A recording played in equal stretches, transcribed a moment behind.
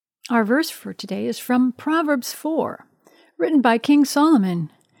Our verse for today is from Proverbs 4, written by King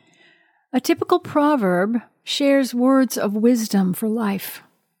Solomon. A typical proverb shares words of wisdom for life.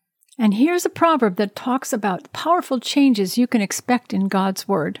 And here's a proverb that talks about powerful changes you can expect in God's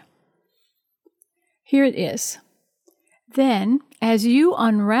Word. Here it is. Then, as you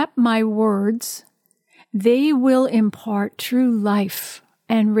unwrap my words, they will impart true life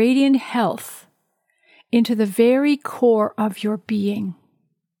and radiant health into the very core of your being.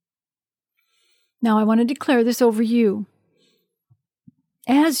 Now, I want to declare this over you.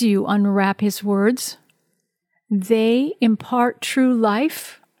 As you unwrap His words, they impart true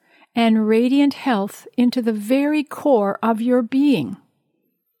life and radiant health into the very core of your being.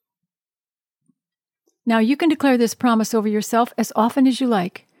 Now, you can declare this promise over yourself as often as you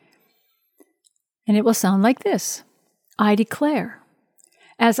like. And it will sound like this. I declare,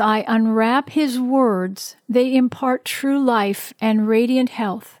 as I unwrap His words, they impart true life and radiant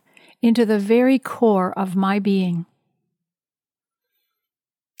health into the very core of my being.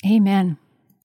 Amen.